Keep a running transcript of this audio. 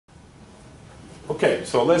Okay,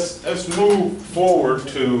 so let's move forward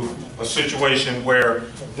to a situation where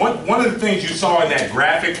one of the things you saw in that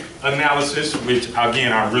graphic analysis, which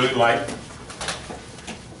again I really like,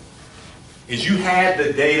 is you had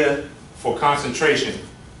the data for concentration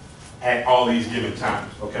at all these given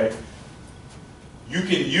times, okay? You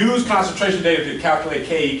can use concentration data to calculate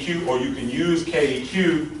KEQ, or you can use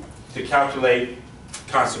KEQ to calculate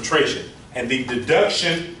concentration. And the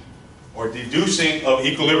deduction or deducing of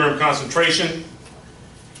equilibrium concentration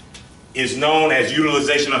is known as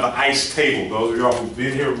utilization of an ICE table. Those of y'all who've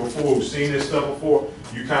been here before, who've seen this stuff before,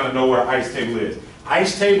 you kind of know what an ICE table is.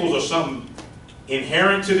 ICE tables are something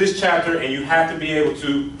inherent to this chapter, and you have to be able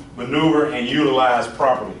to maneuver and utilize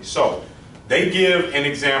properly. So they give an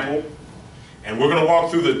example, and we're going to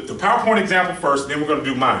walk through the PowerPoint example first, then we're going to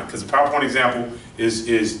do mine, because the PowerPoint example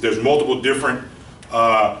is there's multiple different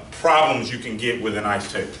problems you can get with an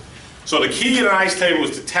ICE table. So the key to the ICE table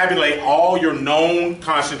is to tabulate all your known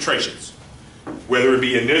concentrations, whether it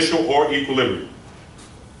be initial or equilibrium.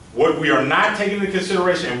 What we are not taking into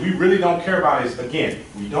consideration, and we really don't care about, is, again,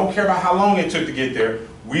 we don't care about how long it took to get there.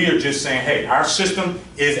 We are just saying, hey, our system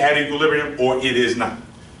is at equilibrium or it is not.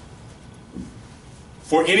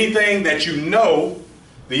 For anything that you know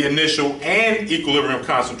the initial and equilibrium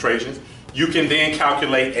concentrations, you can then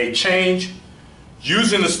calculate a change.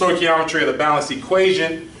 Using the stoichiometry of the balanced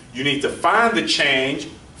equation, you need to find the change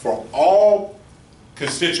for all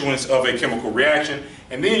constituents of a chemical reaction,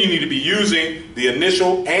 and then you need to be using the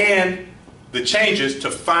initial and the changes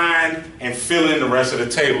to find and fill in the rest of the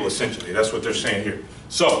table, essentially. That's what they're saying here.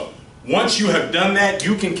 So once you have done that,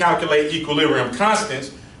 you can calculate equilibrium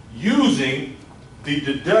constants using the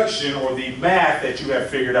deduction or the math that you have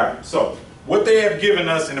figured out. So what they have given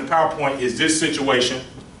us in the PowerPoint is this situation.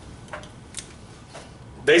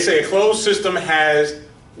 They say a closed system has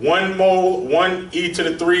 1 mole, 1 e to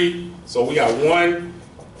the 3. So we got 1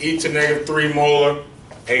 e to negative 3 molar,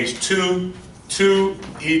 H2, 2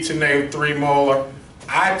 e to negative 3 molar,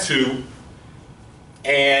 I2.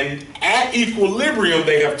 And at equilibrium,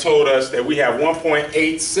 they have told us that we have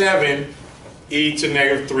 1.87 e to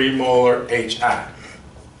negative 3 molar HI.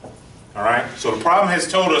 All right, so the problem has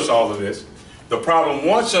told us all of this. The problem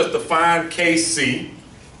wants us to find Kc,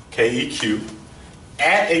 KEQ,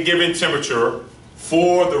 at a given temperature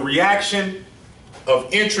for the reaction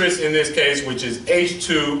of interest in this case, which is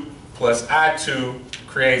H2 plus I2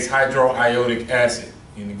 creates hydroiodic acid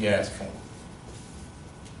in the gas form.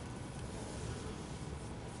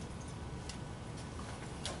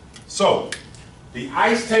 So the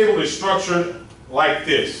ICE table is structured like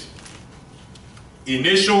this: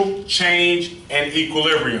 initial, change, and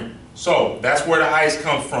equilibrium. So that's where the ICE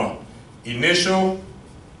comes from. Initial,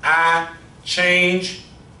 I, change,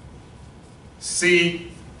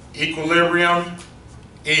 C, equilibrium,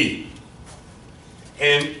 E.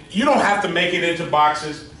 And you don't have to make it into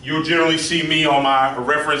boxes. You'll generally see me on my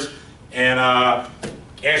reference and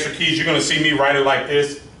answer keys. You're going to see me write it like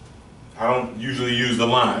this. I don't usually use the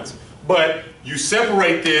lines. But you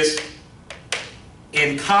separate this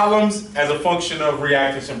in columns as a function of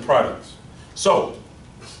reactants and products. So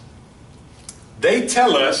they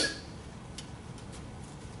tell us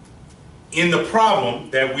in the problem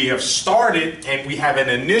that we have started and we have an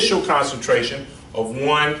initial concentration of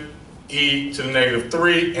 1 e to the negative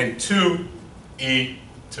 3 and 2 e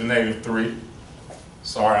to the negative 3.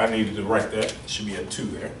 Sorry, I needed to write that. It should be a 2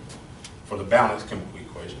 there for the balanced chemical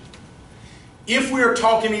equation. If we are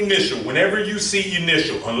talking initial, whenever you see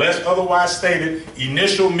initial, unless otherwise stated,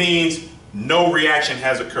 initial means no reaction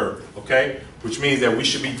has occurred, okay? Which means that we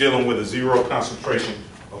should be dealing with a 0 concentration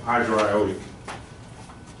of hydroiodic.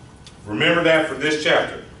 Remember that for this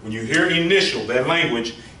chapter. When you hear initial, that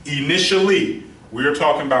language, initially, we are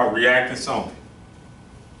talking about reactants only.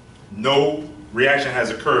 No reaction has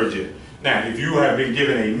occurred yet. Now, if you have been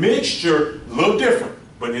given a mixture, a little different.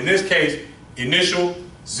 But in this case, initial,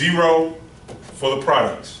 0 for the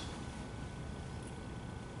products.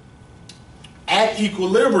 At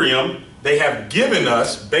equilibrium, they have given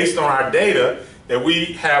us, based on our data, that we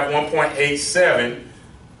have 1.87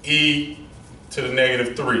 e to the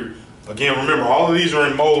negative 3. Again, remember, all of these are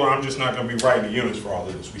in molar. I'm just not going to be writing the units for all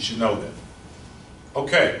of this. We should know that.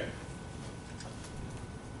 Okay.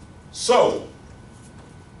 So,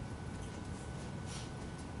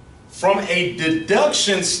 from a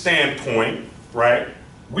deduction standpoint, right,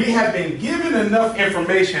 we have been given enough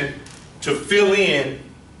information to fill in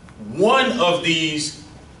one of these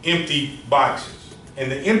empty boxes.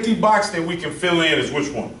 And the empty box that we can fill in is which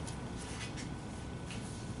one?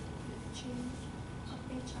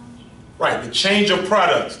 Right, the change of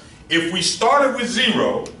products. If we started with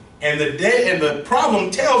 0, and the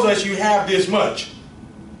problem tells us you have this much,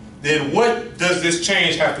 then what does this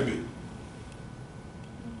change have to be?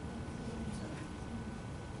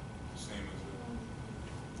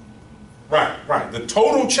 Right. The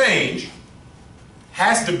total change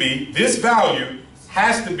has to be, this value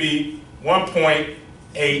has to be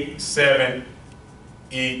 1.87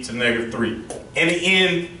 e to negative 3. And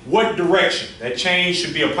in what direction? That change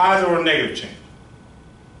should be a positive or a negative change?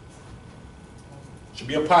 Should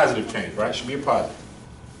be a positive change, right? Should be a positive.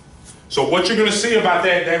 So what you're going to see about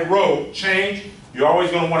that row change, you're always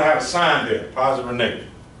going to want to have a sign there, positive or negative.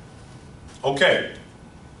 Okay.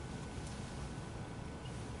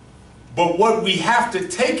 But what we have to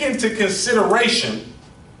take into consideration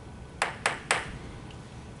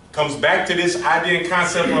comes back to this idea and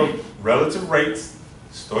concept of relative rates,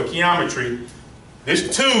 stoichiometry.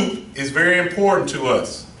 This too is very important to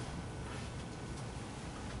us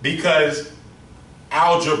because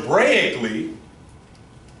algebraically,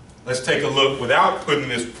 let's take a look without putting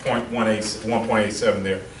this 1.87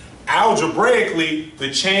 there. Algebraically,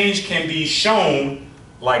 the change can be shown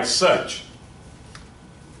like such.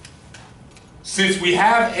 Since we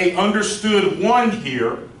have a understood 1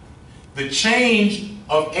 here, the change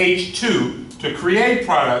of H2 to create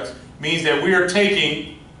products means that we are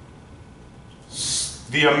taking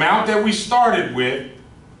the amount that we started with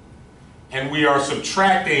and we are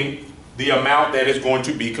subtracting the amount that is going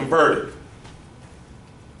to be converted.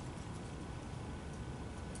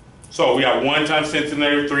 So we got 1 times 10 to the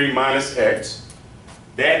negative 3 minus x.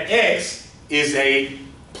 That x is a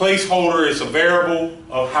placeholder, it's a variable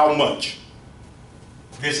of how much.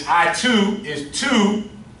 This I2 is 2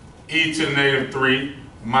 e to the negative 3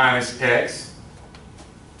 minus x.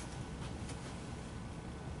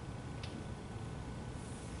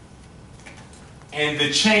 And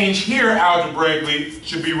the change here algebraically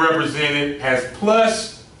should be represented as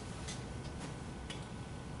plus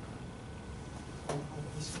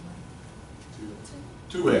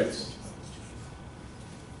 2x.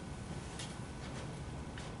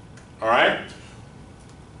 All right?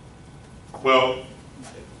 Well,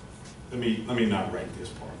 let me not write this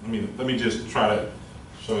part. Let me just try to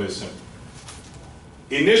show this simple.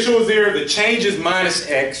 Initial is there, the change is minus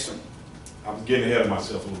x. I'm getting ahead of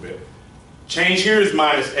myself a little bit. Change here is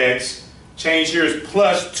minus x. Change here is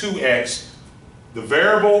plus 2x. The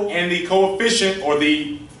variable and the coefficient, or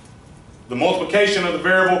the multiplication of the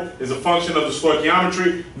variable, is a function of the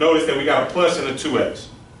stoichiometry. Notice that we got a plus and a 2x.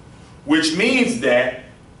 Which means that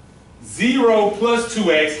 0 plus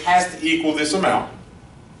 2x has to equal this amount.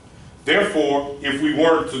 Therefore, if we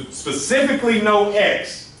were to specifically know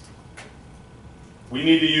x, we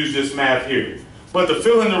need to use this math here. But to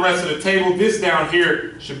fill in the rest of the table, this down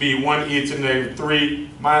here should be 1 e to the negative 3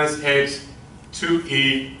 minus x,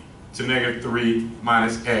 2e to negative 3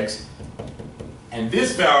 minus x. And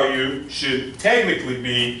this value should technically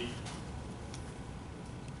be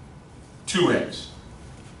 2x.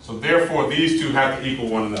 So therefore, these two have to equal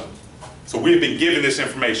one another. So we've been given this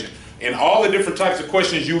information. In all the different types of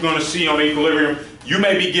questions you're going to see on equilibrium, you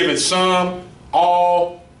may be given some,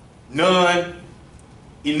 all, none,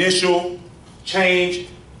 initial, change.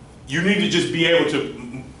 You need to just be able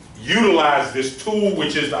to utilize this tool,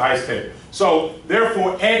 which is the ICE table. So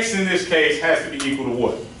therefore, x in this case has to be equal to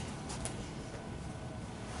what?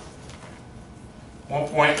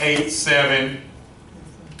 1.87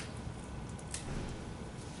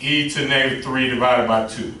 e to negative 3 divided by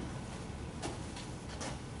 2.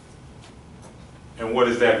 And what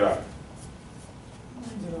is that value?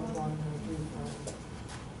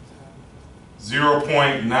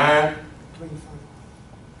 0.9?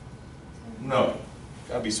 No,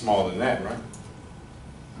 gotta be smaller than that, right?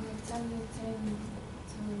 10 to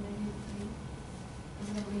the negative 3 is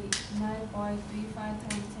going to be 9.35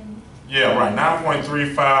 times 10. Yeah, right.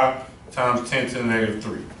 9.35 times 10 to the negative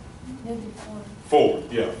 3. Negative 4. 4,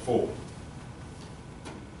 yeah, 4.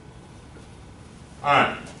 All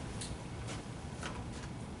right.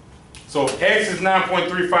 So x is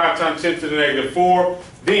 9.35 times 10 to the negative 4.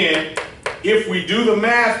 Then, if we do the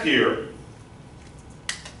math here,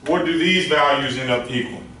 what do these values end up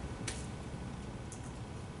equaling?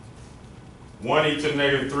 1 e to the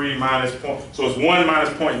negative 3 minus point. So it's 1 minus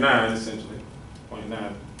 0.9 essentially.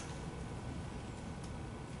 0.9.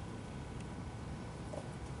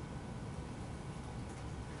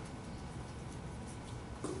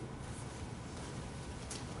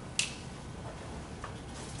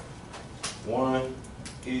 One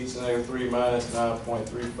e to the negative 3 minus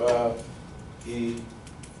 9.35 e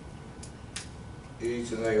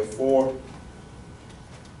to the negative 4.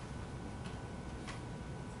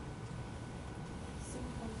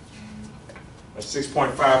 Let's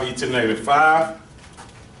 6.5 e to the negative 5.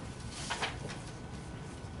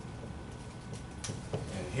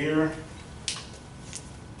 And here,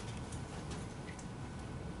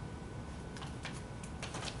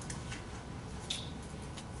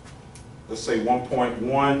 let's say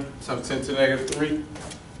 1.1 times 10 to the negative 3.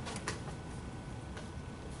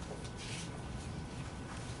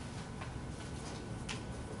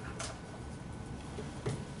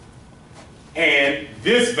 And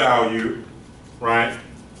this value, right,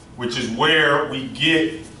 which is where we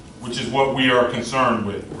get, which is what we are concerned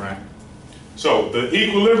with, right? So the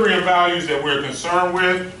equilibrium values that we're concerned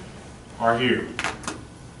with are here.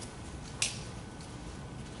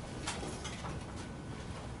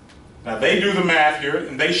 Now they do the math here,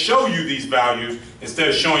 and they show you these values instead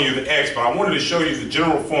of showing you the X, but I wanted to show you the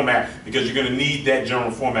general format because you're going to need that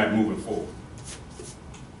general format moving forward.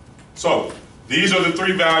 So these are the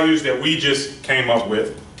three values that we just came up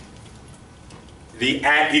with, the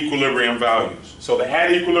at equilibrium values. So the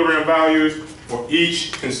at equilibrium values for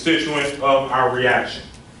each constituent of our reaction.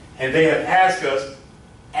 And they have asked us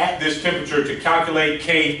at this temperature to calculate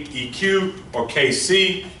KEQ or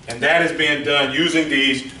KC, and that is being done using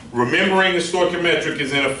these. Remembering the stoichiometric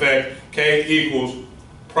is in effect, K equals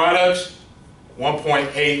products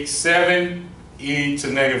 1.87 e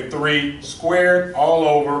to negative 3 squared all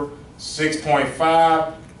over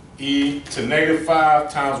 6.5 e to negative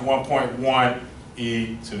 5 times 1.1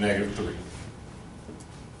 e to negative 3.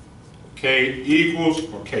 K equals,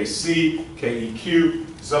 or KC, KEQ,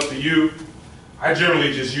 it's up to you. I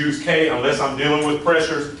generally just use K unless I'm dealing with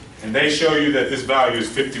pressures, and they show you that this value is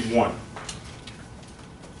 51.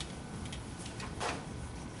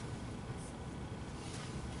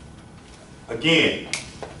 Again,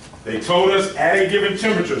 they told us at a given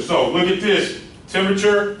temperature, so look at this,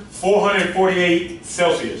 temperature 448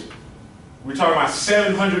 Celsius. We're talking about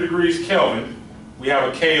 700 degrees Kelvin. We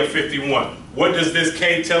have a K of 51. What does this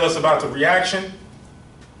K tell us about the reaction?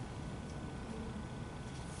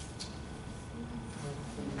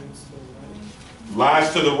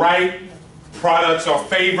 Lies to the right, products are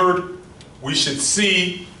favored. We should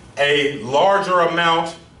see a larger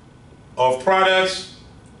amount of products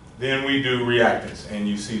than we do reactants, and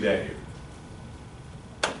you see that here.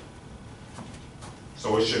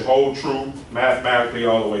 So it should hold true mathematically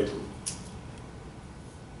all the way through.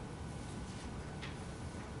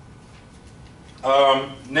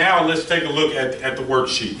 Now let's take a look at the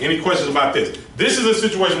worksheet. Any questions about this? This is a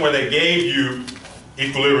situation where they gave you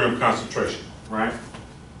equilibrium concentration, right?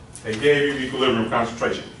 They gave you equilibrium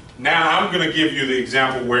concentration. Now I'm going to give you the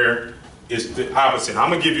example where it's the opposite. I'm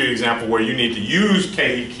going to give you an example where you need to use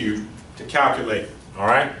KEQ to calculate, all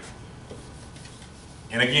right?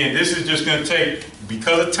 And again, this is just going to take,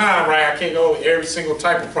 because of time, right, I can't go over every single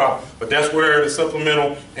type of problem, but that's where the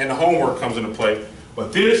supplemental and the homework comes into play.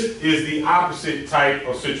 But this is the opposite type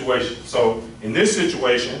of situation. So in this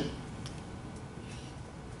situation,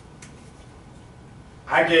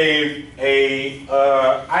 I gave a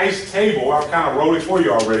ice table. I kind of wrote it for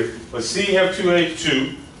you already, but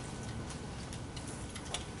CF2H2.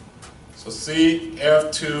 So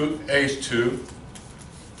CF2H2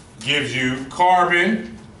 gives you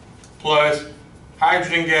carbon plus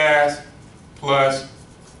hydrogen gas plus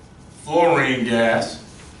fluorine gas.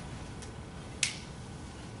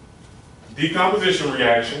 Decomposition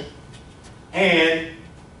reaction, and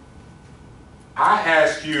I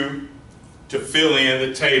ask you to fill in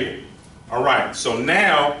the table. All right, so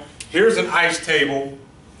now here's an ice table,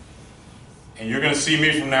 and you're going to see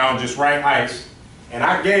me from now on just write ice. And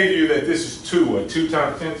I gave you that this is 2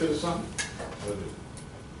 times 10 to the something?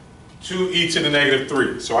 2e to the negative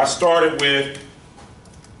 3. So I started with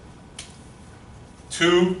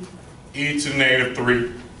 2e to the negative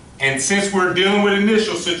 3. And since we're dealing with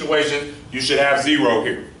initial situation, you should have 0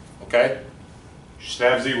 here, okay? You should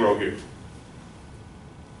have 0 here.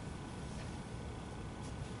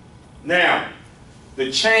 Now, the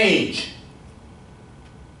change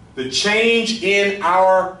in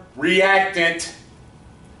our reactant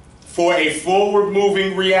for a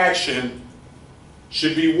forward-moving reaction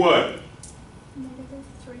should be what? Negative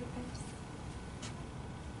 3x.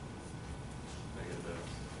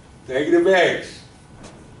 Negative x.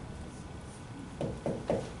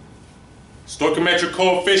 Stoichiometric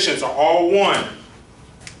coefficients are all 1.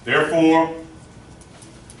 Therefore,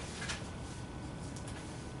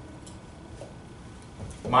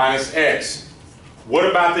 minus x. What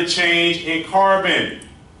about the change in carbon?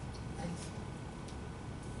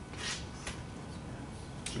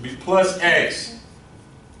 Should be plus x.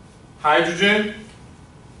 Hydrogen,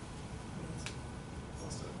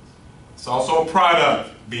 it's also a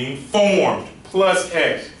product being formed, plus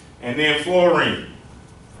x. And then fluorine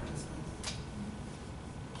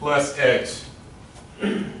plus X.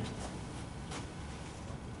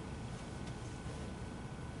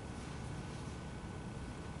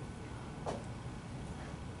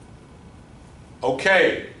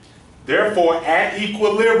 Okay, therefore at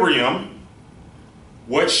equilibrium,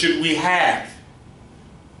 what should we have?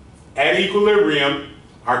 At equilibrium,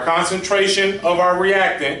 our concentration of our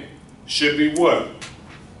reactant should be what?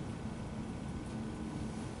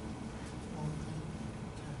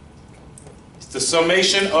 It's the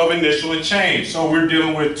summation of initial and change. So we're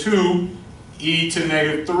dealing with 2e to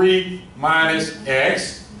negative 3 minus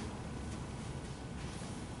x.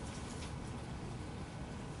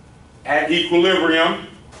 At equilibrium,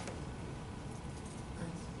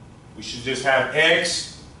 we should just have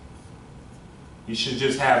x. You should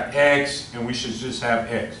just have x, and we should just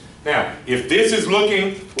have x. Now, if this is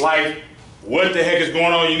looking like what the heck is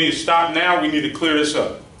going on, you need to stop now. We need to clear this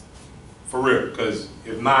up. For real, because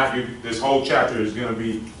if not, this whole chapter is going to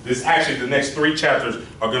be, actually the next 3 chapters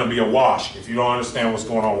are going to be a wash if you don't understand what's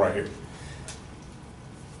going on right here.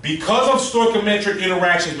 Because of stoichiometric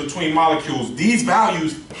interactions between molecules, these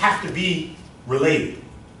values have to be related,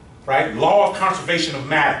 right? Law of conservation of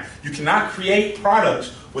matter. You cannot create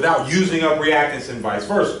products without using up reactants and vice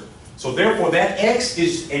versa. So therefore, that X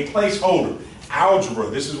is a placeholder. Algebra,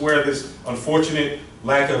 this is where this unfortunate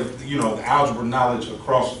lack of, the algebra knowledge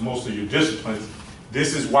across most of your disciplines,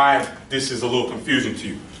 this is why this is a little confusing to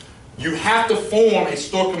you. You have to form a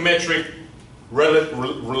stoichiometric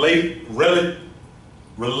related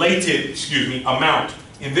amount.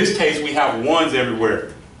 In this case, we have ones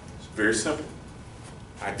everywhere. It's very simple.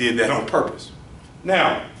 I did that on purpose.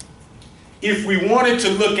 Now, if we wanted to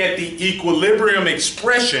look at the equilibrium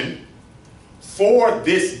expression for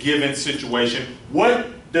this given situation, what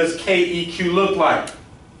does KEQ look like?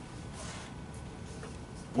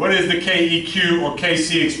 What is the KEQ or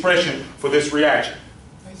KC expression for this reaction?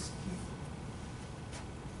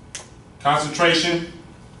 Concentration?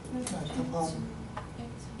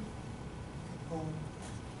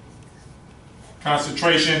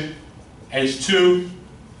 Concentration H2,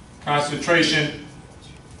 concentration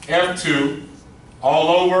F2, all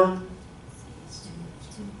over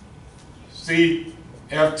C,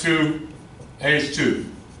 F2, H2.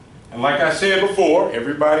 And like I said before,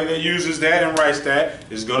 everybody that uses that and writes that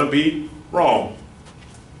is going to be wrong.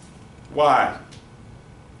 Why?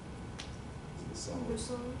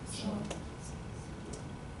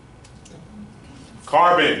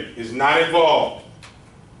 Carbon is not involved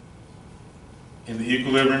in the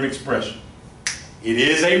equilibrium expression. It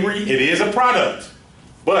is a product,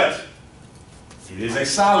 but it is a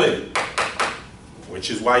solid, which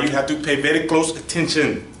is why you have to pay very close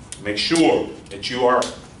attention. Make sure that you are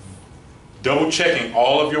double checking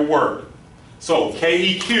all of your work. So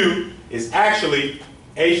KEQ is actually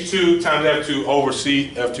H2 times F2 over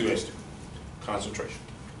C F2H2, concentration.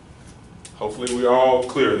 Hopefully we're all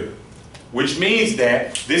clear there. Which means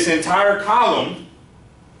that this entire column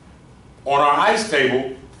on our ice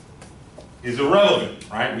table is irrelevant,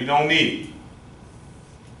 right? We don't need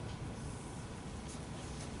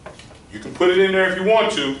it. You can put it in there if you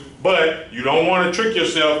want to, but you don't want to trick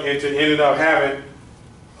yourself into ending up having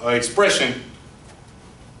an expression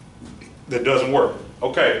that doesn't work.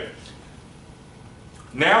 Okay.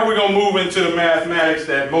 Now we're going to move into the mathematics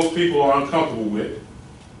that most people are uncomfortable with.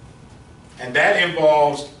 And that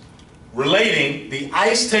involves relating the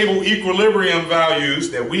ice table equilibrium values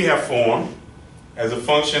that we have formed as a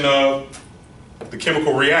function of the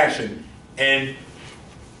chemical reaction and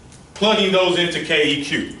plugging those into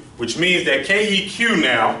KEQ, which means that KEQ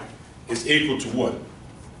now is equal to what?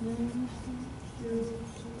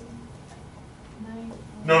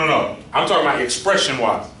 No. I'm talking about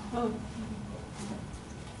expression-wise.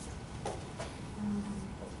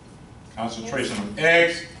 Concentration of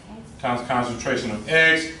X, concentration of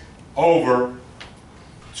X over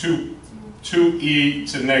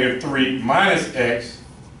 2e to negative 3 minus X.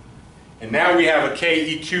 And now we have a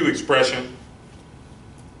KEQ expression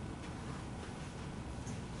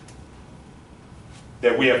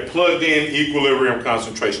that we have plugged in equilibrium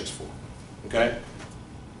concentrations for. Okay?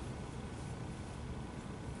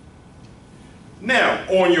 Now,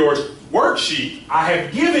 on your worksheet, I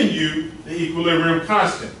have given you the equilibrium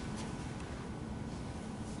constant.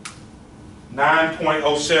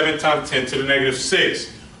 9.07 times 10 to the negative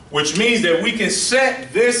 6, which means that we can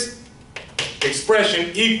set this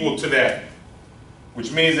expression equal to that,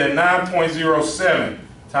 which means that 9.07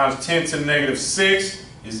 times 10 to the negative 6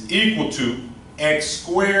 is equal to x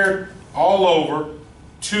squared all over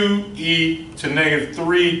 2e to negative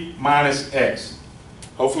 3 minus x.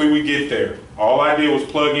 Hopefully we get there. All I did was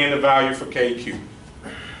plug in the value for KEQ.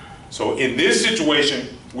 So in this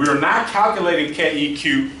situation, we are not calculating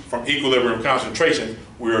KEQ from equilibrium concentration.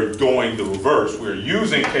 We are doing the reverse. We are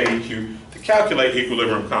using KEQ to calculate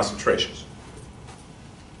equilibrium concentrations.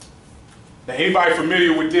 Now, anybody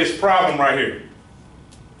familiar with this problem right here?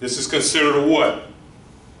 This is considered a what?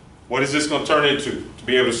 What is this going to turn into to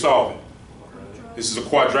be able to solve it? This is a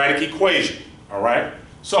quadratic equation, all right?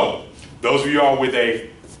 So, those of y'all with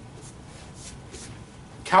a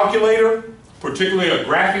calculator, particularly a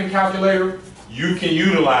graphing calculator, you can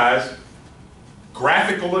utilize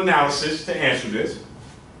graphical analysis to answer this.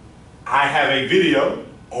 I have a video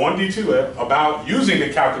on D2F about using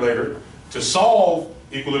the calculator to solve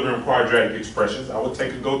equilibrium quadratic expressions. I would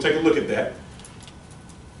go take a look at that.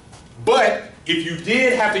 But if you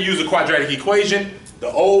did have to use a quadratic equation, the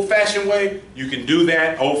old-fashioned way, you can do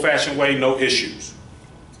that old-fashioned way, no issues.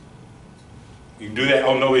 You can do that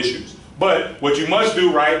on no issues. But what you must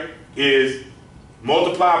do, right, is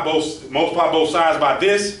multiply both sides by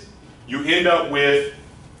this. You end up with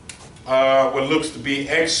what looks to be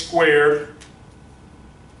x squared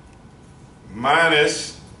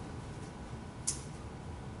minus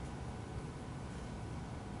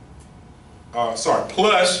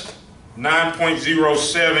plus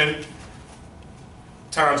 9.07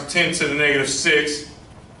 times 10 to the negative 6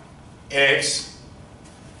 x.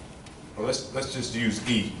 Well, let's just use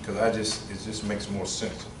e because it just makes more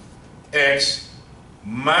sense. X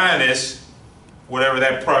minus whatever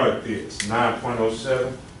that product is,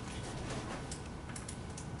 9.07.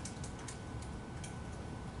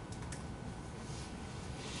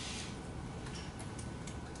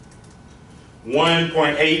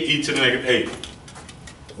 (1.8 e to the negative 8).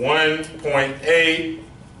 1.8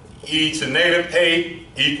 e to negative 8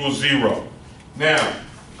 equals 0. Now,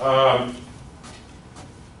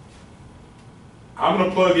 I'm going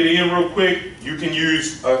to plug it in real quick. You can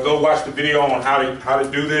use, go watch the video on how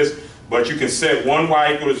to do this, but you can set one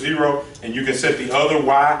y equal to 0, and you can set the other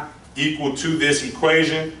y equal to this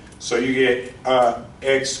equation. So you get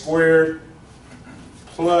x squared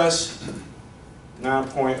plus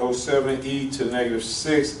 9.07 e to the negative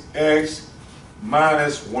 6x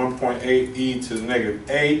minus 1.8 e to the negative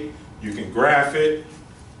 8. You can graph it.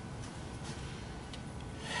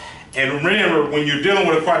 And remember, when you're dealing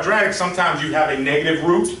with a quadratic, sometimes you have a negative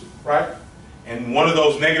root, right? And one of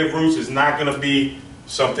those negative roots is not going to be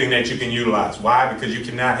something that you can utilize. Why? Because you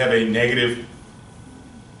cannot have a negative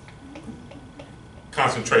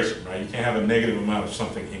concentration, right? You can't have a negative amount of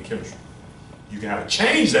something in chemistry. You can have a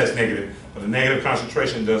change that's negative, but a negative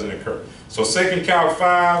concentration doesn't occur. So second calc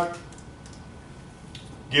 5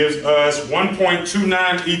 gives us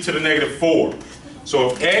 1.29 e to the negative 4.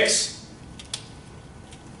 So if x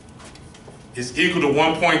is equal to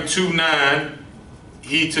 1.29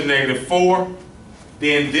 e to negative 4,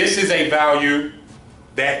 then this is a value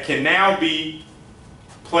that can now be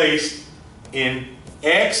placed in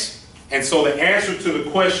x. And so the answer to the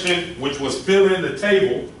question, which was fill in the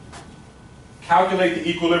table, calculate the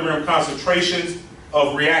equilibrium concentrations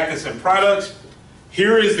of reactants and products.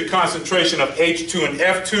 Here is the concentration of H2 and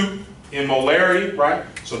F2 in molarity, right?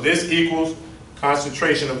 So this equals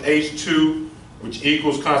concentration of H2, which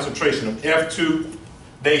equals concentration of F2.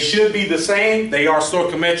 They should be the same. They are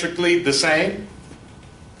stoichiometrically the same.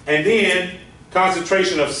 And then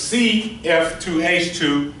concentration of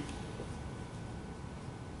CF2H2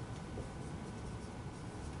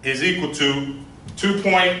 is equal to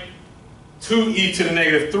 2.2 e to the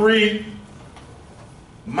negative 3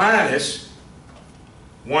 minus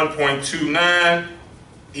 1.29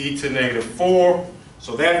 e to the negative 4.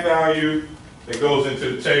 So that value that goes into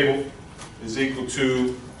the table is equal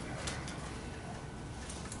to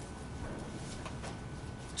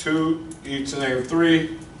 2 e to the negative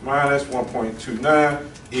 3 minus 1.29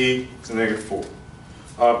 e to the negative 4.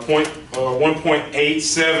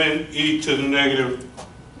 1.87 e to the negative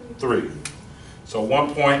 3. So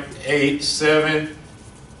 1.87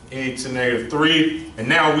 e to the negative 3. And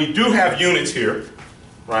now we do have units here,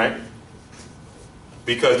 right?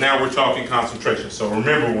 Because now we're talking concentration. So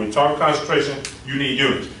remember, when we talk concentration, you need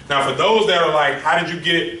units. Now for those that are like, how did you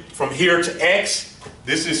get from here to X?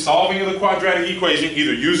 This is solving the quadratic equation,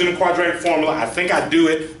 either using a quadratic formula. I think I do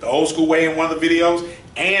it the old school way in one of the videos,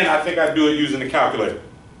 and I think I do it using the calculator.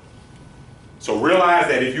 So realize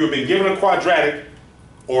that if you have been given a quadratic,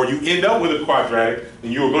 or you end up with a quadratic,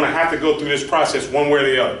 then you are going to have to go through this process one way or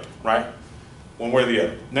the other, right? One way or the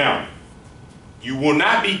other. Now, you will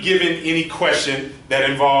not be given any question that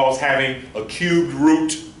involves having a cubed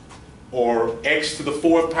root or x to the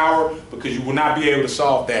 4th power, because you will not be able to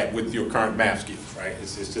solve that with your current math skills, right?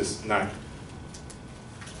 It's just not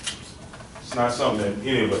It's not something that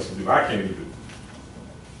any of us can do. I can't even do.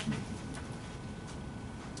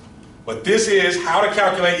 But this is how to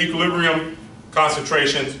calculate equilibrium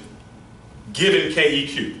concentrations given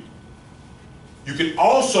KEQ. You can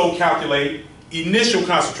also calculate initial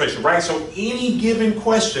concentration, right? So any given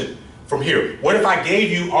question from here, what if I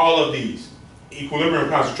gave you all of these equilibrium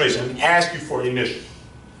concentration and asked you for initial?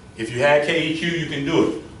 If you had KEQ, you can do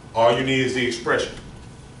it. All you need is the expression,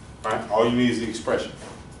 right? All you need is the expression.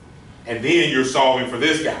 And then you're solving for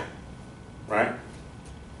this guy, right?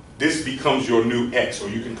 This becomes your new X, or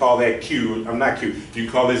you can call that Q. I'm not Q. You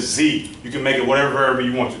can call this Z. You can make it whatever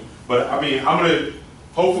you want to. But I mean, I'm gonna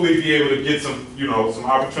hopefully be able to get some, some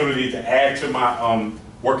opportunity to add to my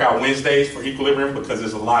workout Wednesdays for equilibrium, because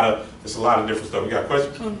there's a lot of different stuff. We got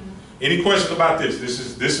questions? Any questions about this?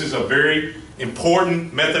 This is a very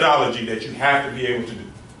important methodology that you have to be able to do.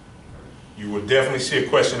 You will definitely see a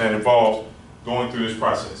question that involves going through this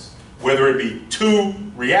process. Whether it be 2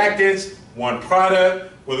 reactants, 1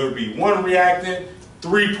 product, whether it be 1 reactant,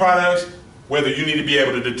 3 products, whether you need to be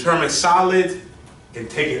able to determine solids and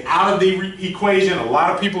take it out of the equation. A lot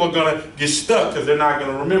of people are going to get stuck because they're not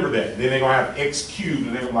going to remember that. Then they're going to have X cubed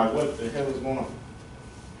and they're like, what the hell is going on?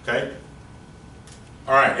 Okay?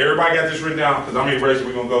 All right, everybody got this written down? Because I'm erasing.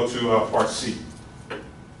 We're going to go to part C.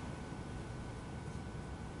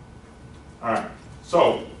 All right,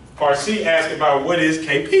 so part C asks about what is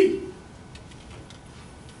KP.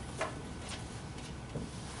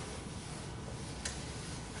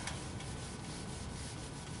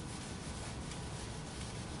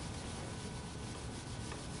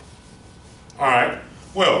 All right,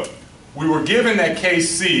 well, we were given that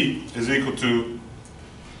Kc is equal to,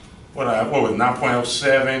 what was it,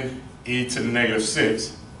 9.07 e to the negative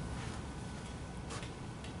 6.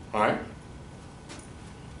 All right.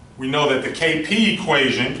 We know that the Kp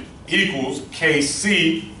equation equals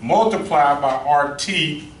Kc multiplied by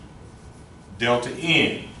RT delta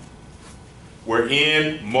N, where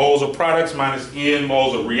N moles of products minus N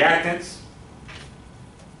moles of reactants.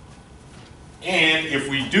 And if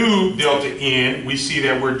we do delta N, we see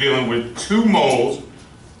that we're dealing with 2 moles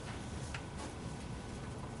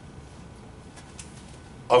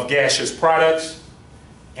of gaseous products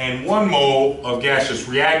and 1 mole of gaseous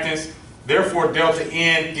reactants. Therefore, delta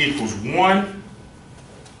N equals 1,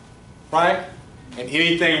 right? And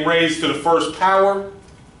anything raised to the first power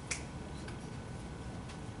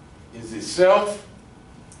is itself,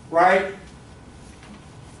 right?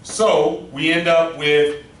 So we end up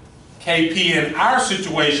with Kp in our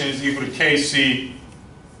situation is equal to Kc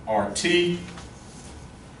RT.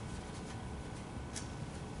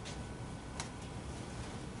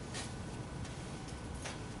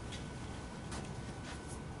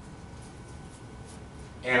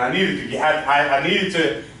 And I needed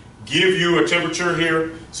to give you a temperature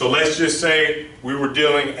here. So let's just say we were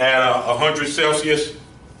dealing at 100 Celsius.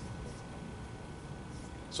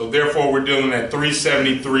 So therefore we're dealing at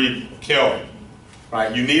 373 Kelvin.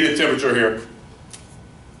 Right, you need a temperature here.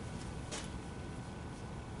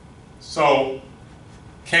 So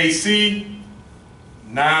Kc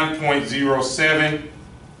 9.07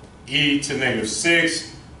 e to negative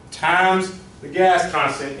 6 times the gas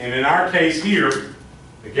constant, and in our case here,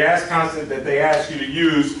 the gas constant that they ask you to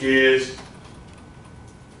use is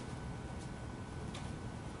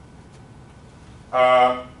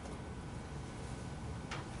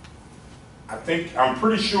I'm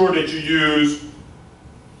pretty sure that you use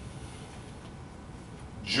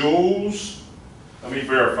joules. Let me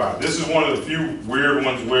verify. This is one of the few weird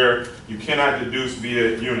ones where you cannot deduce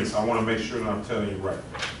via units. I want to make sure that I'm telling you right.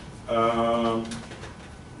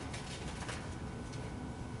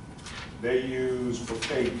 They use for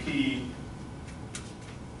Kp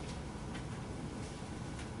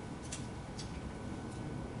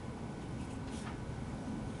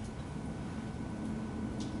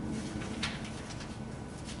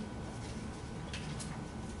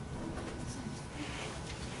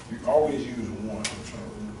you always use 1. I'm trying to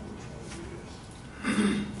remember which one it is.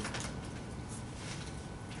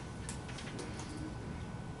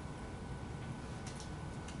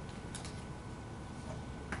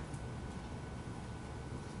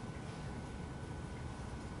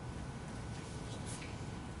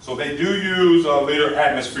 So they do use a liter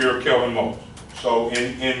atmosphere Kelvin moles. So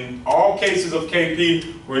in all cases of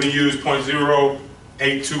Kp, we're going to use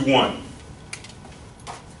 0.0821.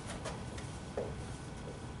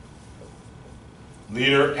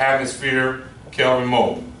 Liter atmosphere Kelvin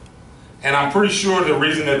mole. And I'm pretty sure the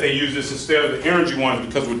reason that they use this instead of the energy one is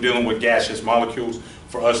because we're dealing with gaseous molecules.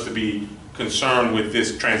 For us to be concerned with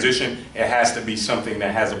this transition, it has to be something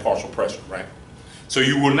that has a partial pressure, right? So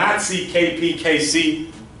you will not see Kp, Kc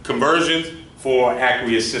conversions for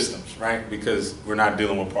aqueous systems, right? Because we're not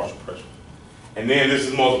dealing with partial pressure. And then this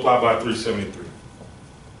is multiplied by 373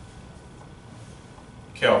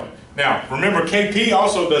 Kelvin. Now, remember, Kp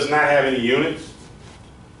also does not have any units,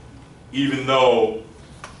 even though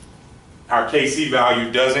our Kc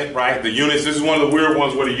value doesn't, right? The units, this is one of the weird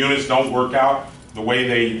ones where the units don't work out the way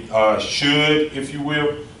they should, if you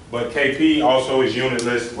will. But Kp also is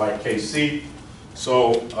unitless like Kc.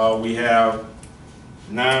 So we have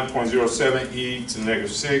 9.07 e to the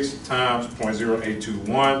negative 6 times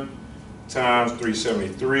 0.0821 times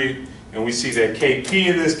 373. And we see that Kp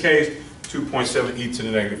in this case, 2.7 e to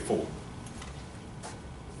the negative 4.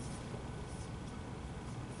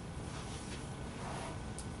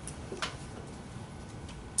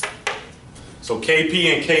 So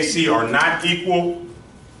Kp and Kc are not equal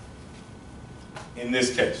in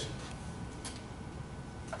this case.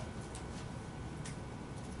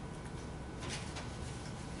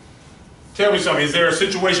 Tell me something, is there a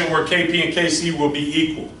situation where Kp and Kc will be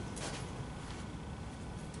equal?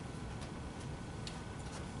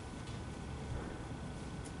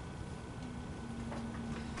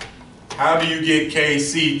 How do you get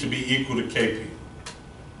Kc to be equal to Kp?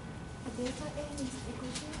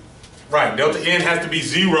 Right, delta N has to be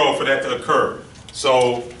 0 for that to occur.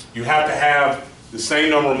 So you have to have the same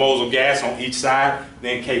number of moles of gas on each side,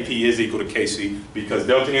 then Kp is equal to Kc, because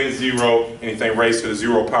delta N is 0, anything raised to the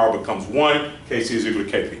 0 power becomes 1, Kc is equal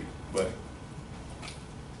to Kp. But,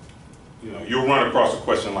 you know, you'll run across a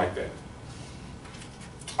question like that.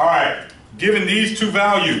 All right, given these two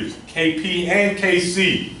values, Kp and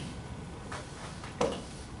Kc,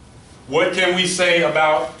 what can we say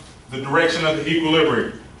about the direction of the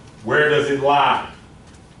equilibrium? Where does it lie?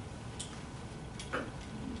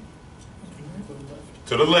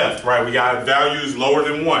 To the left, right? We got values lower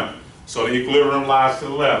than 1. So the equilibrium lies to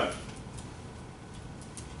the left.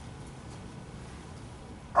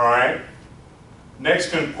 All right.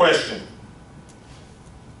 Next question.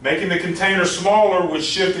 Making the container smaller would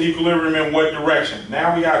shift the equilibrium in what direction?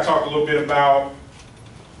 Now we got to talk a little bit about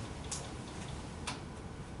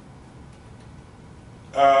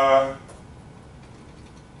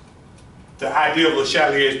the idea of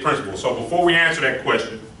Lechateliers' principle. So before we answer that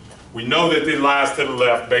question, we know that it lies to the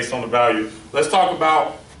left based on the value. Let's talk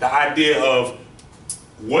about the idea of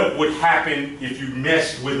what would happen if you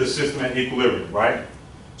messed with the system at equilibrium, right?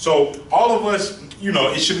 So all of us, you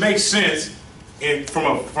know, it should make sense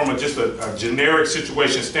from just a generic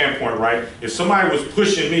situation standpoint, right? If somebody was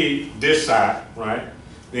pushing me this side, right,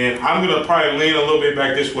 then I'm gonna probably lean a little bit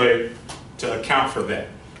back this way to account for that.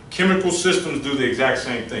 Chemical systems do the exact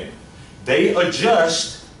same thing. They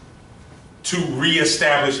adjust to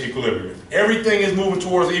reestablish equilibrium. Everything is moving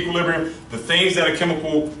towards equilibrium. The things that a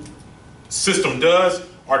chemical system does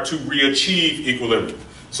are to re-achieve equilibrium.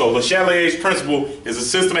 So Lechateliers' principle is a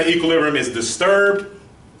system at equilibrium is disturbed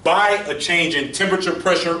by a change in temperature,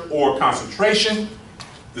 pressure, or concentration.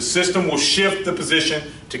 The system will shift the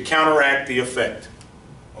position to counteract the effect.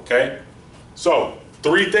 Okay? So,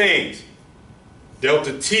 three things.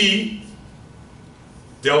 Delta T,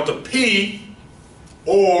 delta P,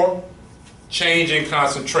 or change in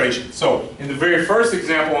concentration. So in the very first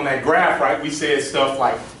example on that graph, right, we said stuff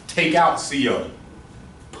like take out CO,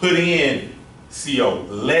 put in CO,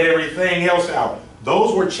 let everything else out.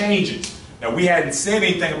 Those were changes. Now we hadn't said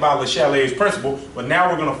anything about Lechateliers' principle, but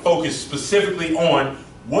now we're going to focus specifically on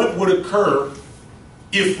what would occur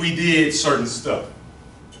if we did certain stuff.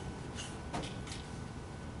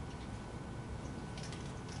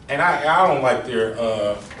 And I don't like their,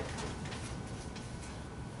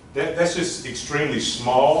 that's just extremely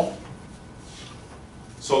small.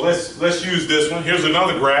 So let's use this one. Here's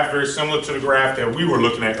another graph very similar to the graph that we were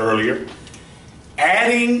looking at earlier.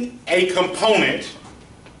 Adding a component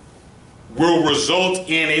will result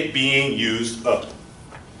in it being used up.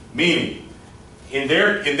 Meaning, in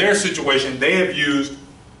their situation, they have used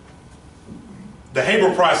the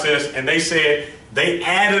Haber process, and they said they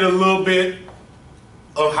added a little bit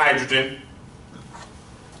of hydrogen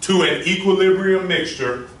to an equilibrium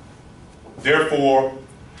mixture, therefore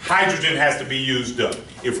hydrogen has to be used up.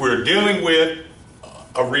 If we're dealing with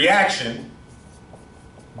a reaction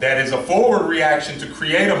that is a forward reaction to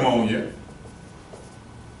create ammonia,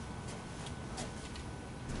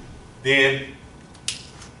 then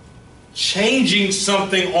changing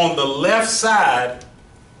something on the left side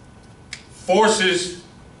forces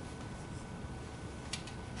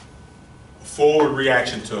forward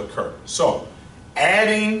reaction to occur. So,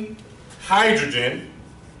 adding hydrogen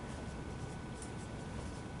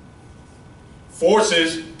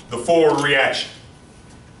forces the forward reaction.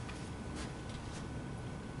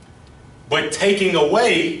 But taking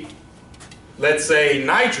away let's say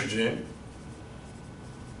nitrogen,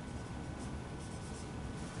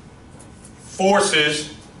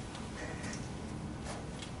 forces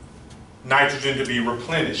nitrogen to be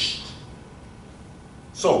replenished.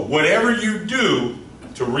 So whatever you do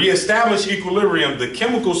to reestablish equilibrium, the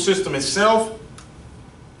chemical system itself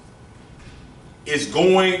is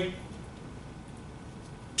going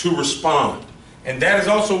to respond. And that is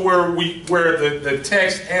also where the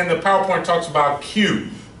text and the PowerPoint talks about Q.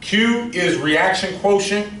 Q is reaction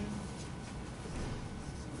quotient,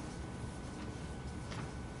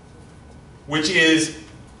 which is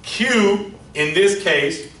Q in this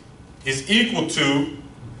case is equal to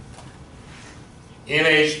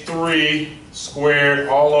NH3 squared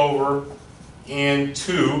all over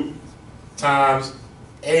N2 times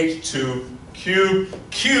H2 cubed.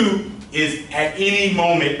 Q is at any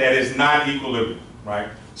moment that is not equilibrium, right?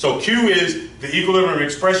 So Q is the equilibrium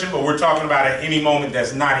expression, but we're talking about at any moment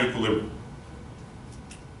that's not equilibrium.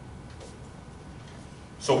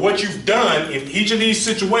 So what you've done in each of these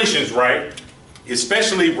situations, right,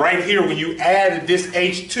 especially right here when you add this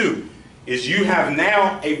H2, is you have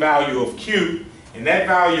now a value of Q, and that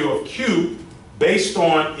value of Q, based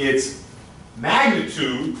on its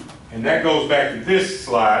magnitude, and that goes back to this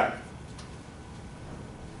slide,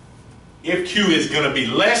 if Q is going to be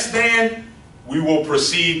less than, we will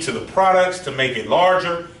proceed to the products to make it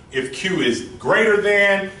larger. If Q is greater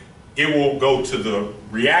than, it will go to the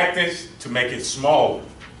reactants to make it smaller.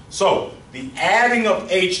 So the adding of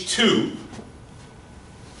H2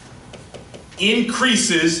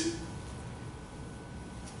 increases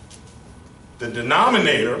the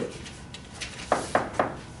denominator,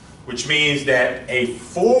 which means that a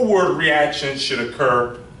forward reaction should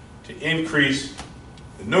occur to increase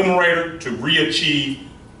the numerator to re-achieve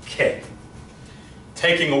K.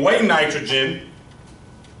 Taking away nitrogen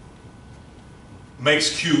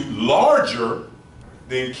makes Q larger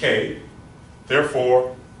than K,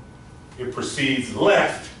 therefore it proceeds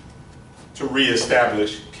left to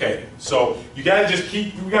re-establish K. So you gotta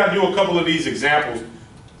we gotta do a couple of these examples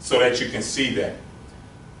so that you can see that.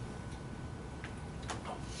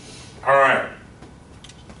 All right.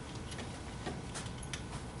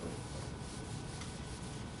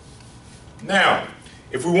 Now,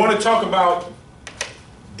 if we want to talk about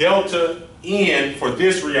delta N for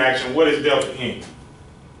this reaction, what is delta N?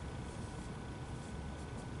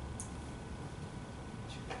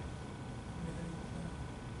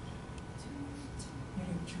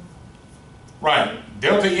 Right.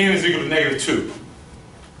 Delta N is equal to -2.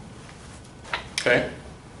 Okay?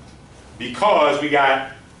 Because we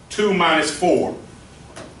got 2 minus 4,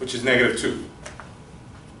 which is -2.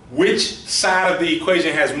 Which side of the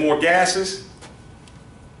equation has more gases?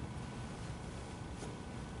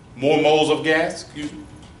 More moles of gas? Excuse me.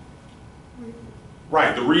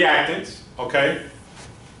 Right, the reactants, okay?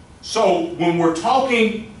 So when we're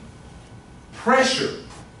talking pressure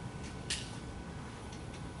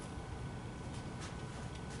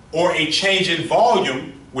or a change in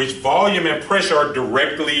volume, which volume and pressure are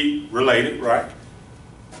directly related, right?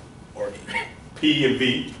 Or P and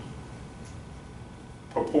V,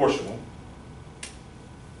 proportional.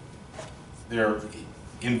 They're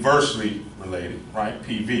inversely related, right?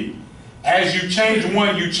 PV. As you change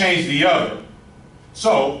one, you change the other.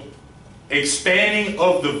 So, expanding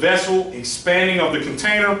of the vessel, expanding of the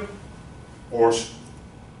container, or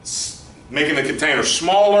making the container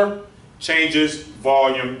smaller, changes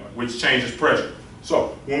volume, which changes pressure.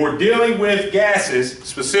 So, when we're dealing with gases,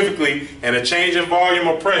 specifically, and a change in volume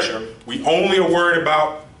or pressure, we only are worried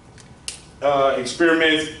about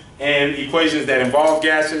experiments and equations that involve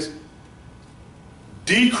gases.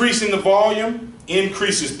 Decreasing the volume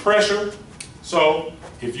increases pressure. So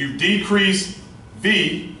if you decrease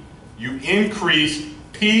V, you increase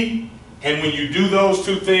P, and when you do those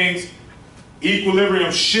two things,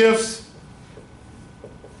 equilibrium shifts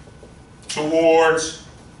towards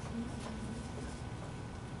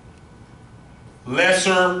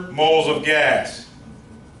lesser moles of gas.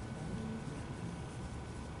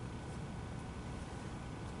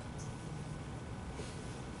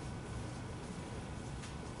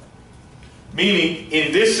 Meaning,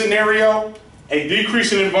 in this scenario, a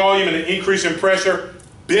decrease in volume and an increase in pressure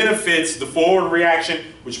benefits the forward reaction,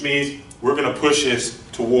 which means we're going to push this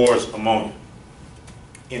towards ammonia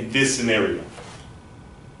in this scenario,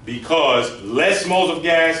 because less moles of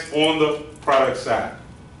gas on the product side.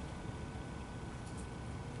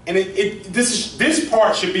 And this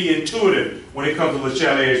part should be intuitive when it comes to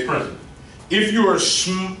Lechateliers' principle. If you are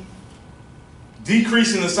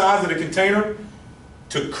decreasing the size of the container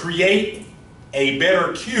to create a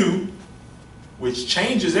better Q, which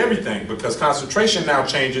changes everything because concentration now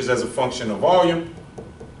changes as a function of volume,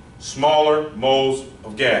 smaller moles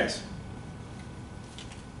of gas.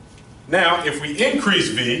 Now, if we increase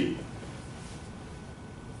V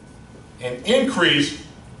and increase,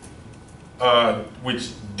 which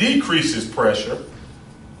decreases pressure,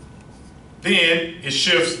 then it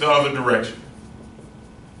shifts the other direction.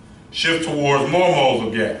 Shift towards more moles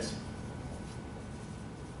of gas.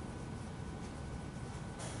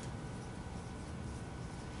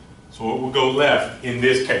 So it will go left in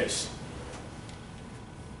this case.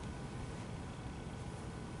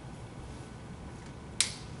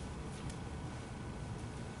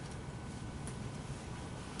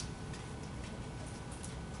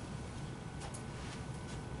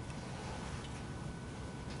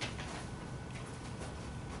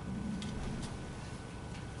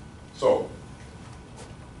 So,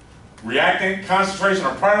 reactant concentration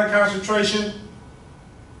or product concentration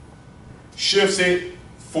shifts it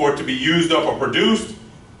for it to be used up or produced.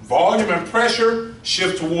 Volume and pressure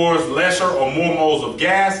shift towards lesser or more moles of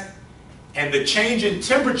gas. And the change in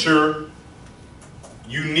temperature,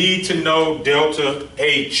 you need to know delta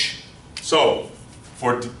H. So,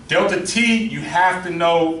 for delta T, you have to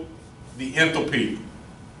know the enthalpy,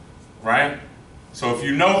 right? So if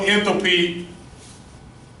you know enthalpy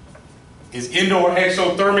is endo or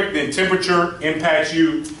exothermic, then temperature impacts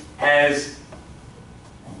you as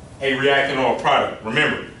a reactant or a product.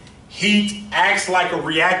 Remember, heat acts like a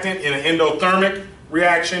reactant in an endothermic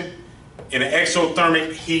reaction. In an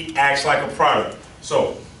exothermic, heat acts like a product.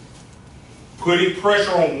 So, putting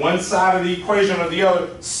pressure on one side of the equation or the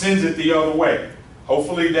other sends it the other way.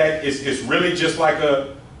 Hopefully that is really just like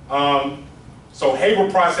a, so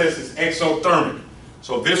Haber process is exothermic.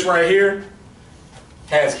 So this right here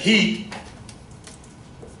has heat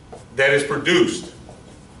that is produced.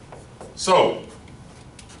 So,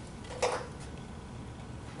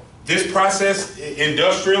 this process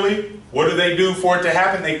industrially, what do they do for it to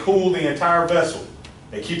happen? They cool the entire vessel.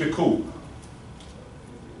 They keep it cool.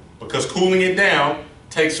 Because cooling it down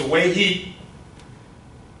takes away heat,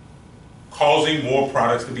 causing more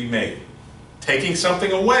products to be made. Taking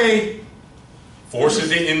something away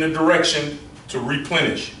forces it in the direction to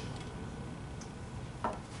replenish.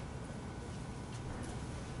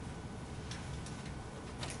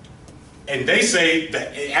 And they say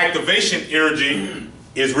the activation energy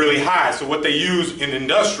is really high. So what they use in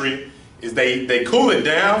industry is they cool it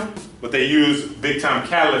down, but they use big time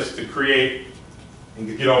catalysts to create and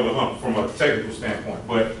get over the hump from a technical standpoint.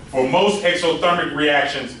 But for most exothermic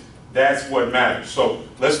reactions, that's what matters. So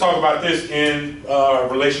let's talk about this in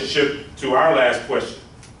relationship to our last question.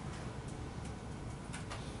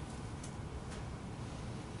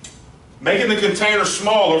 Making the container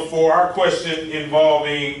smaller for our question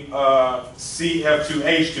involving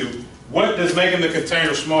CF2H2, what does making the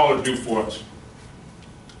container smaller do for us?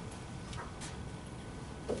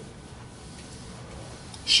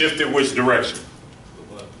 Shift it which direction?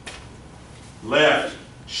 Left.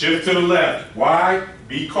 Shift to the left. Why?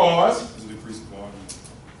 Because?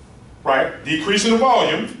 Right, decreasing the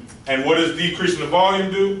volume. And what does decreasing the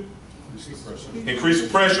volume do? Increase the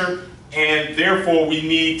pressure. And therefore, we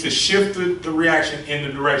need to shift the reaction in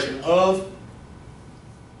the direction of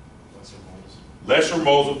lesser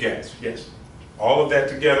moles of gas. Yes. All of that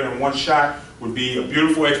together in one shot would be a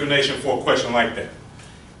beautiful explanation for a question like that.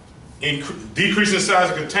 Decreasing the size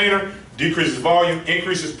of the container, decreases volume,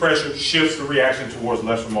 increases pressure, shifts the reaction towards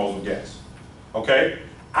lesser moles of gas. Okay?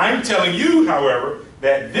 I'm telling you, however,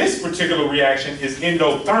 that this particular reaction is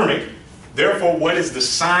endothermic. Therefore, what is the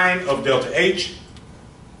sign of delta H?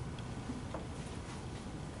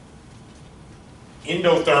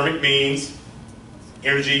 Endothermic means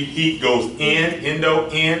energy, heat goes in, endo,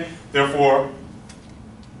 in. Therefore,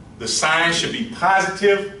 the sign should be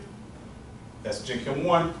positive. That's Chem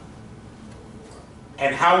 1.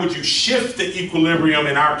 And how would you shift the equilibrium,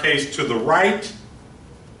 in our case, to the right?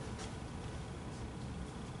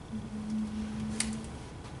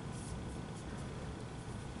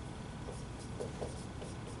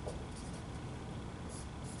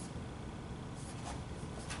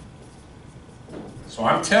 So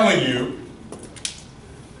I'm telling you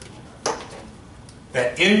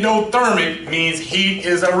that endothermic means heat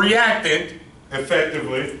is a reactant,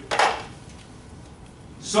 effectively.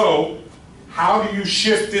 So how do you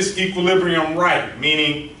shift this equilibrium right?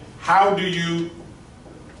 Meaning, how do you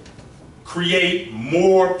create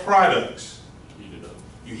more products? Heat it up.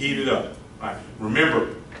 You heat it up. Right.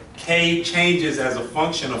 Remember, K changes as a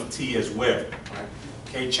function of T as well. Right?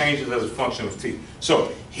 K changes as a function of T.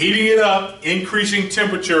 So heating it up, increasing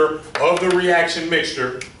temperature of the reaction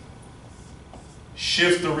mixture,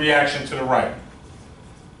 shifts the reaction to the right.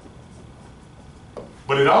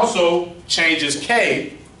 but it also changes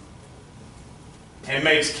K and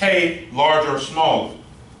makes K larger or smaller.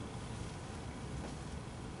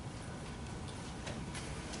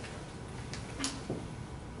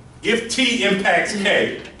 If T impacts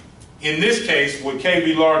K, in this case, would K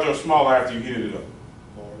be larger or smaller after you heated it up?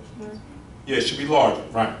 Large. Yeah, it should be larger,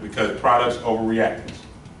 right, because products over reactants.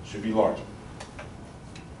 Should be larger.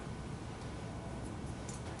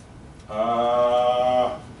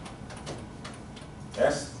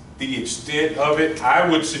 That's the extent of it. I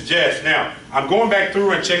would suggest, now, I'm going back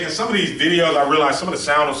through and checking some of these videos. I realize some of the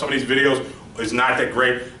sound on some of these videos is not that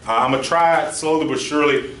great. I'm gonna try it slowly but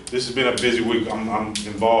surely. This has been a busy week. I'm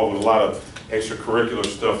involved with a lot of extracurricular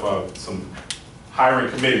stuff, some hiring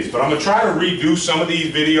committees. But I'm gonna try to redo some of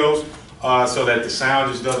these videos so that the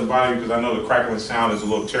sound just doesn't bother you, because I know the crackling sound is a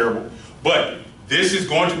little terrible. But this is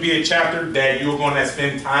going to be a chapter that you're going to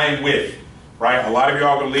spend time with, right? A lot of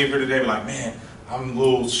y'all are going to leave here today and be like, man, I'm a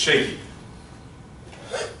little shaky.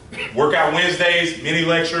 Workout Wednesdays, mini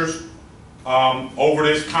lectures over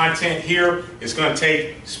this content here. It's going to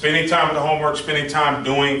take spending time with the homework, spending time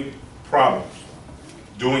doing problems,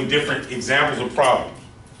 doing different examples of problems,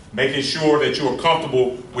 making sure that you are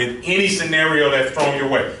comfortable with any scenario that's thrown your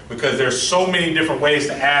way, because there's so many different ways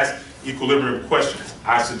to ask equilibrium questions.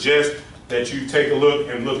 I suggest that you take a look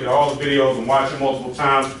at all the videos and watch it multiple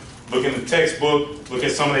times. Look in the textbook, look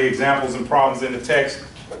at some of the examples and problems in the text,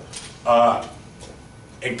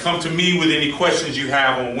 and come to me with any questions you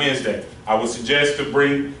have on Wednesday. I would suggest to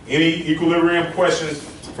bring any equilibrium questions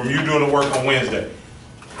from you doing the work on Wednesday.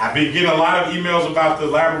 I've been getting a lot of emails about the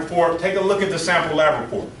lab report. Take a look at the sample lab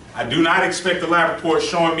report. I do not expect the lab report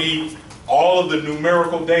showing me all of the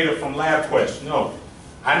numerical data from lab quests. No,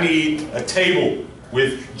 I need a table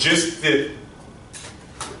with just the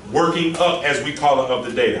working up, as we call it, of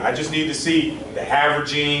the data. I just need to see the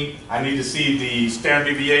averaging. I need to see the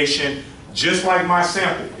standard deviation, just like my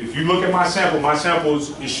sample. If you look at my sample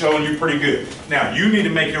is showing you pretty good. Now, you need to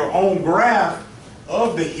make your own graph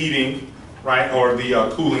of the heating, right, or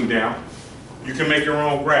the cooling down. You can make your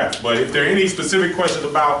own graph. But if there are any specific questions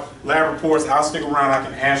about lab reports, I'll stick around. I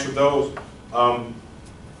can answer those.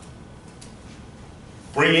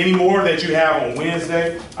 Bring any more that you have on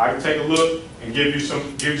Wednesday. I can take a look and give you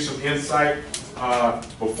some insight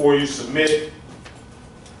before you submit.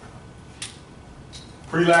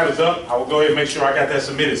 Pre-lab is up. I will go ahead and make sure I got that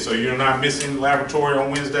submitted so you're not missing laboratory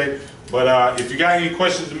on Wednesday. But if you got any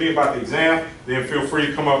questions to me about the exam, then feel free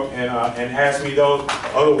to come up and ask me those.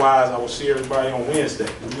 Otherwise, I will see everybody on Wednesday.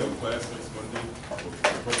 We have class next Monday.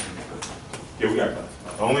 Yeah, we got class.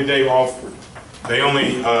 The only day off, they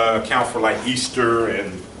only account for like Easter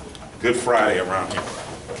and Good Friday around here.